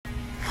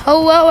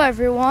Hello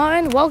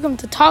everyone, welcome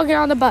to Talking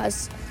on the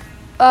Bus.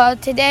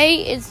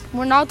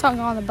 We're not talking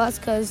on the bus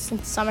because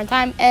it's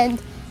summertime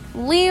and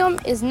Liam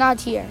is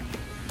not here.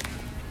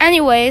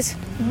 Anyways,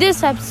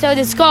 this episode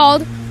is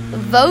called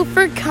Vote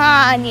for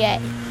Kanye.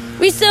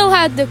 We still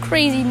had the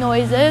crazy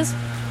noises,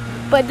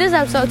 but this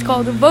episode is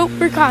called Vote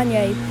for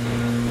Kanye.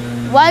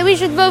 Why we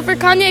should vote for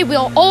Kanye?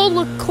 We'll all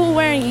look cool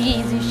wearing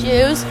Yeezy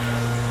shoes.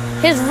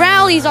 His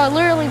rallies are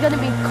literally going to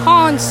be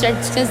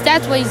concerts because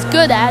that's what he's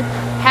good at,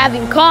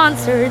 having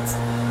concerts.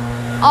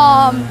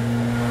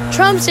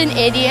 Trump's an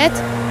idiot.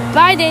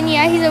 Biden,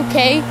 yeah, he's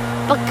okay.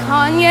 But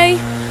Kanye,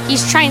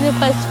 he's trying to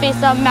put his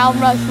face on Mount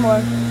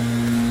Rushmore.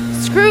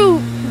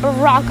 Screw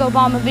Barack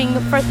Obama being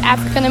the first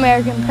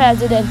African-American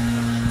president.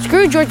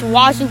 Screw George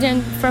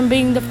Washington from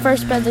being the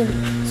first president.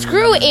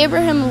 Screw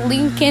Abraham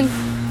Lincoln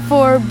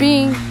for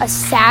being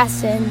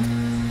assassined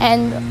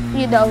and,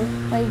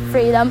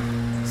 freedom.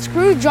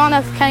 Screw John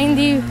F.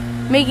 Kennedy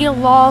making a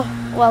law.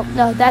 Well,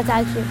 no, that's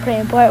actually a pretty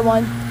important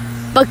one.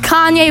 But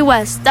Kanye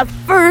West, the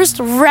first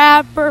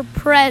rapper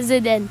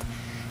president.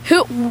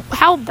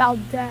 How about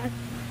that?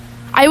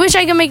 I wish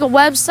I could make a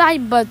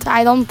website, but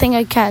I don't think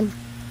I can.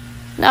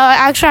 No,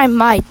 actually, I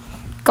might.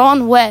 Go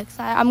on Wix.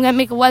 I'm going to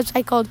make a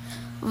website called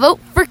Vote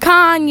for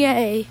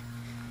Kanye.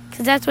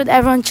 Because that's what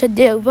everyone should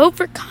do. Vote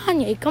for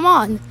Kanye. Come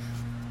on.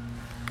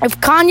 If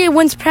Kanye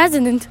wins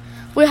president,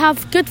 we'll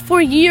have good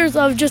 4 years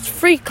of just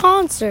free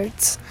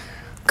concerts.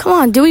 Come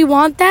on, do we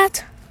want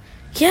that?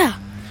 Yeah.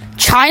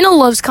 China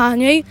loves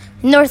Kanye.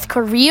 North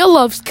Korea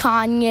loves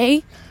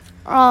Kanye.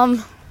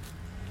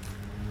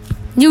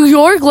 New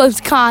York loves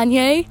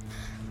Kanye.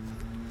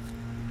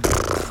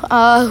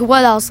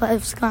 What else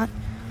loves Kanye?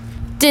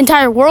 The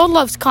entire world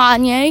loves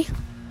Kanye.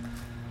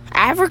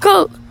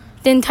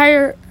 The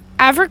entire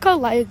Africa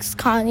likes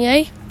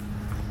Kanye.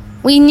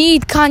 We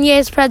need Kanye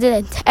as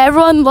president.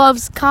 Everyone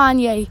loves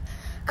Kanye.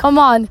 Come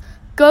on,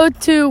 go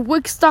to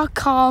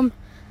Wix.com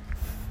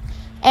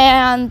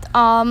and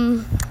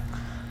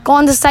go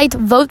on the site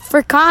Vote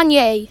for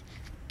Kanye,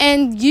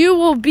 and you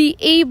will be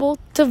able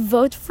to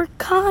vote for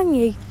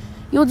Kanye.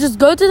 You'll just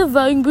go to the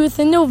voting booth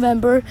in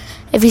November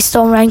if he's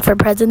still running for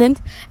president,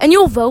 and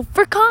you'll vote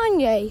for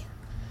Kanye.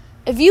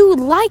 If you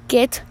like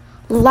it,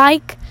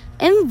 like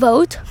and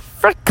vote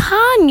for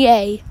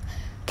Kanye,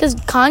 because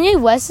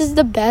Kanye West is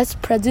the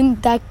best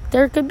president that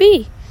there could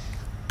be.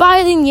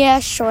 Biden, yeah,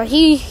 sure,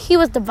 he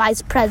was the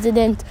vice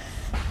president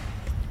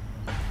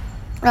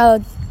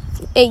 8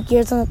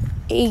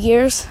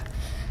 years.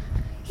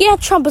 Yeah,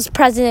 Trump was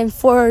president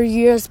 4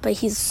 years, but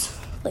he's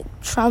like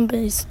Trump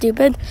and he's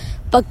stupid.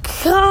 But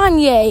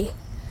Kanye,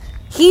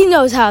 he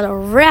knows how to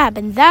rap,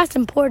 and that's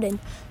important.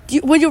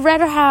 Would you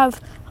rather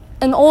have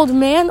an old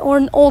man or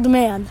an old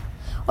man?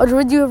 Or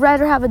would you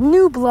rather have a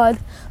new blood,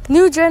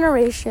 new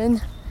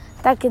generation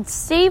that could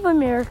save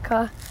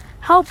America,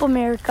 help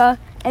America,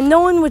 and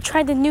no one would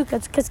try to nuke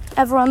us because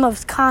everyone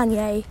loves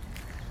Kanye?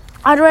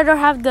 I'd rather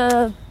have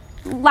the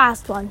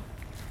last one.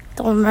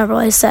 Don't remember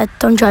what I said.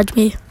 Don't judge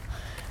me.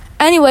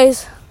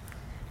 Anyways,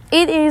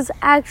 it is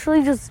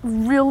actually just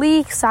really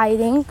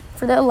exciting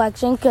for the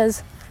election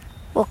because,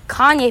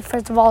 Kanye,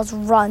 first of all, is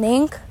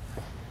running.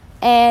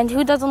 And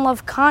who doesn't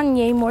love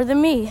Kanye more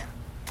than me?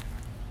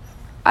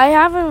 I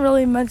haven't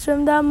really mentioned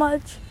him that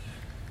much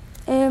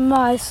in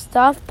my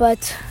stuff,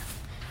 but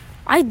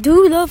I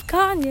do love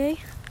Kanye.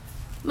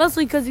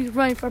 Mostly because he's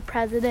running for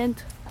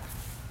president.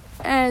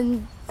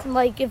 And,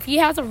 if he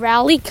has a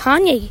rally,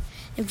 Kanye,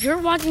 if you're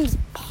watching this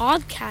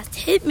podcast,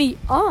 hit me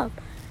up.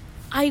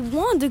 I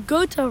want to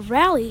go to a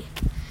rally.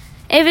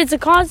 If it's a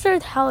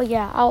concert, hell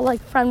yeah. I'll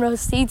front row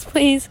seats,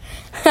 please.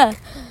 No,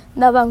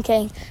 but I'm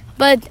kidding.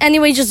 But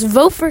anyway, just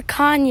vote for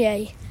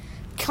Kanye.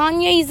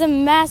 Kanye is a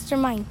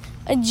mastermind,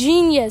 a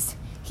genius.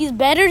 He's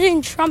better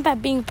than Trump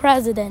at being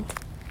president.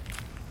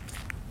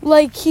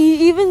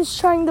 He even's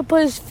trying to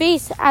put his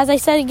face, as I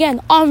said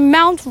again, on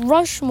Mount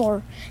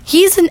Rushmore.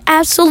 He's an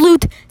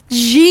absolute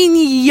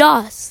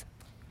genius.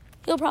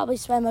 He'll probably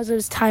spend most of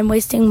his time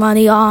wasting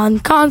money on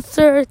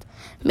concerts,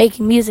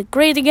 making music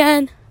great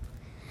again,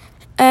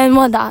 and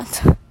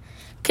whatnot.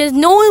 Because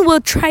no one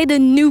will try to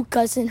nuke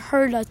us and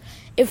hurt us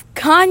if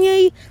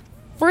Kanye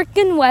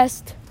freaking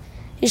West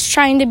is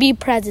trying to be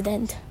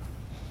president.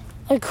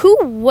 Who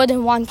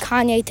wouldn't want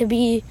Kanye to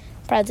be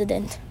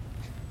president?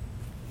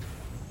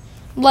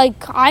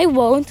 I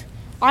won't.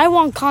 I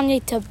want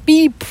Kanye to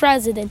be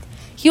president.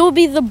 He'll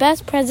be the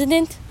best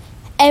president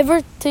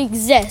ever to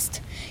exist.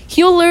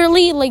 He'll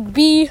literally,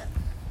 be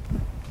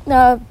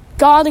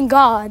God and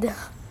God.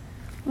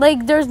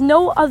 There's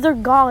no other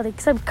God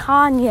except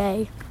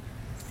Kanye.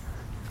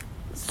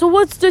 So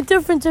what's the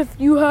difference if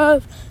you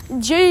have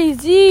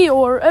Jay-Z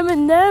or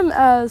Eminem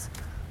as,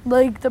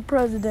 the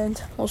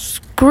president? Well,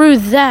 screw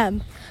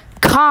them.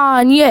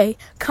 Kanye.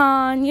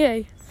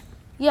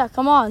 Yeah,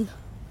 come on.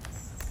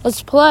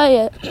 Let's play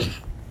it.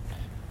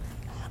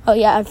 Oh,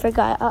 yeah, I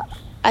forgot.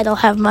 I don't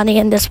have money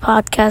in this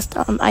podcast.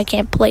 I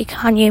can't play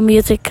Kanye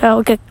music.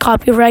 I'll get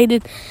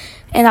copyrighted,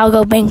 and I'll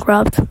go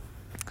bankrupt.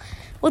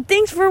 Well,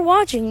 thanks for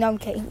watching. No, I'm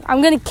kidding.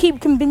 I'm going to keep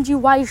convincing you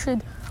why you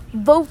should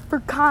vote for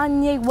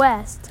Kanye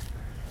West.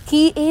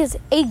 He is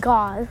a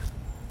god.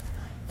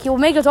 He will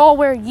make us all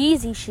wear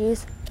Yeezy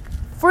shoes.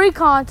 Free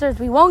concerts.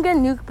 We won't get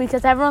nuked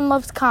because everyone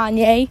loves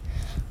Kanye.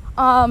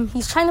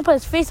 He's trying to put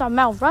his face on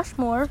Mount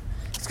Rushmore.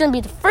 He's going to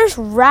be the first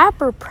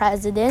rapper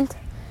president.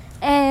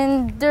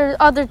 And the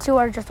other two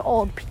are just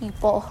old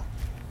people.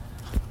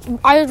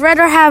 I would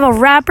rather have a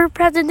rapper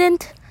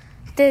president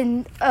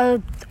than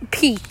a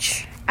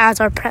peach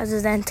as our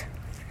president.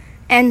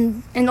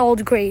 And an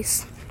old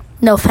Grace.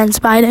 No offense,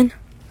 Biden.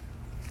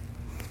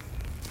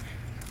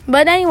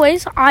 But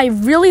anyways, I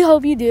really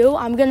hope you do.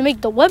 I'm going to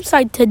make the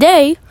website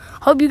today.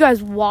 Hope you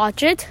guys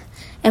watch it.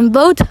 And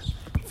vote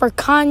for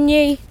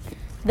Kanye,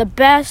 the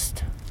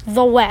best,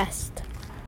 the West.